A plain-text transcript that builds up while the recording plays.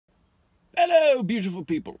Hello, beautiful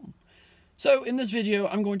people. So in this video,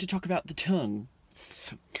 I'm going to talk about the tongue.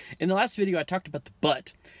 In the last video, I talked about the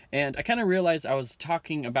butt, and I kind of realized I was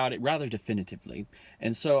talking about it rather definitively.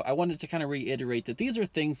 And so I wanted to kind of reiterate that these are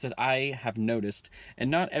things that I have noticed, and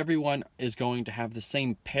not everyone is going to have the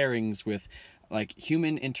same pairings with like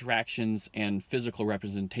human interactions and physical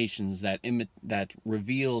representations that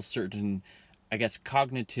reveal certain, I guess,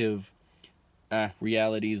 cognitive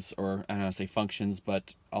realities, or I don't want to say functions,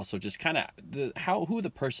 but also just kind of who the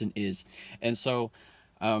person is. And so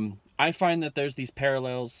I find that there's these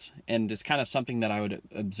parallels, and it's kind of something that I would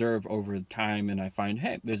observe over time, and I find,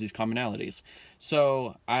 hey, there's these commonalities.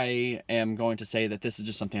 So I am going to say that this is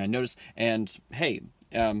just something I noticed, and hey,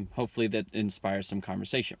 hopefully that inspires some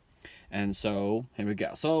conversation. And so here we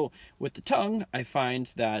go. So with the tongue, I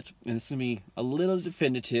find that, and this is going to be a little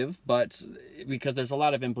definitive, but because there's a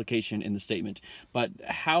lot of implication in the statement, but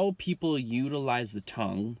how people utilize the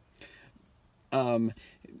tongue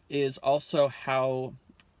is also how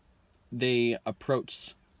they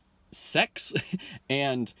approach sex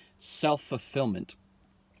and self-fulfillment.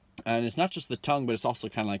 And it's not just the tongue, but it's also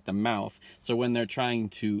kind of like the mouth. So when they're trying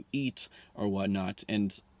to eat or whatnot,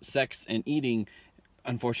 and sex and eating,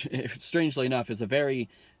 unfortunately, strangely enough, is are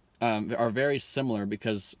very similar,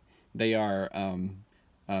 because they are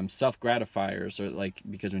self-gratifiers, or like,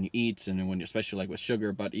 because when you eat, and when, especially like with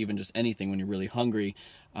sugar, but even just anything, when you're really hungry,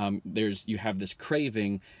 you have this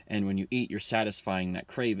craving, and when you eat, you're satisfying that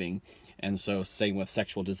craving. And so same with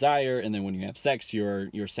sexual desire, and then when you have sex, you're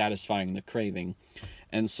satisfying the craving.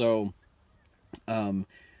 And so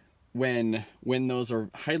when those are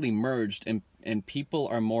highly merged, and people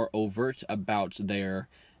are more overt about their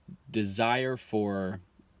desire for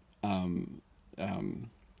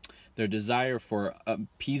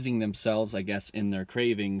appeasing themselves, I guess, in their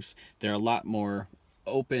cravings, they're a lot more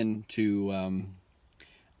open to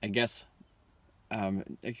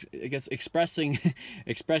expressing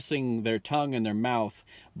their tongue and their mouth.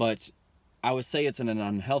 But I would say it's in an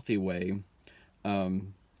unhealthy way.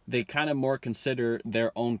 They kind of more consider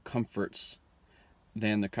their own comforts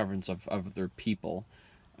than the comforts of other people,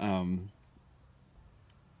 to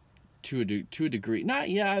a degree.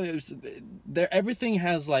 Everything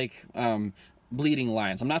has like bleeding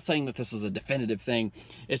lines. I'm not saying that this is a definitive thing.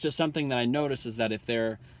 It's just something that I notice, is that if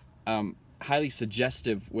they're highly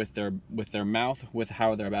suggestive with their mouth, with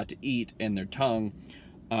how they're about to eat, and their tongue,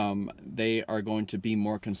 they are going to be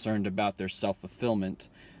more concerned about their self-fulfillment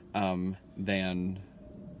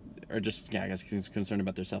concerned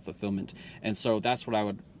about their self-fulfillment. And so that's what I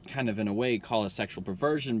would kind of, in a way, call a sexual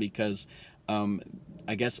perversion, because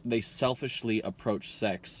I guess they selfishly approach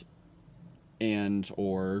sex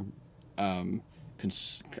or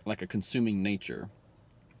like a consuming nature.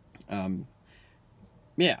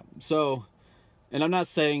 Yeah, so, and I'm not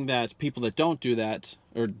saying that people that don't do that,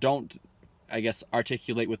 or don't, I guess,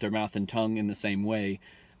 articulate with their mouth and tongue in the same way,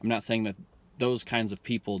 I'm not saying that those kinds of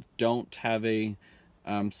people don't have a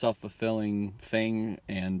self-fulfilling thing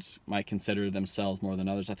and might consider themselves more than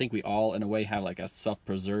others. I think we all, in a way, have like a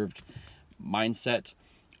self-preserved mindset,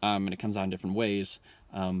 and it comes out in different ways.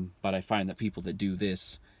 But I find that people that do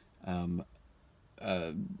this do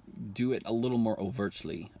it a little more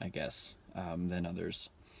overtly, I guess, than others.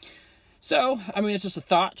 So, I mean, it's just a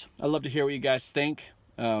thought. I'd love to hear what you guys think.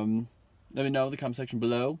 Let me know in the comment section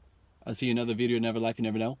below. I'll see you in another video. Never life, you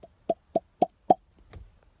never know.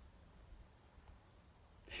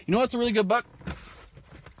 You know what's a really good book?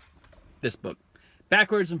 This book.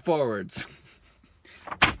 Backwards and Forwards.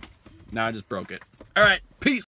 Now I just broke it. All right.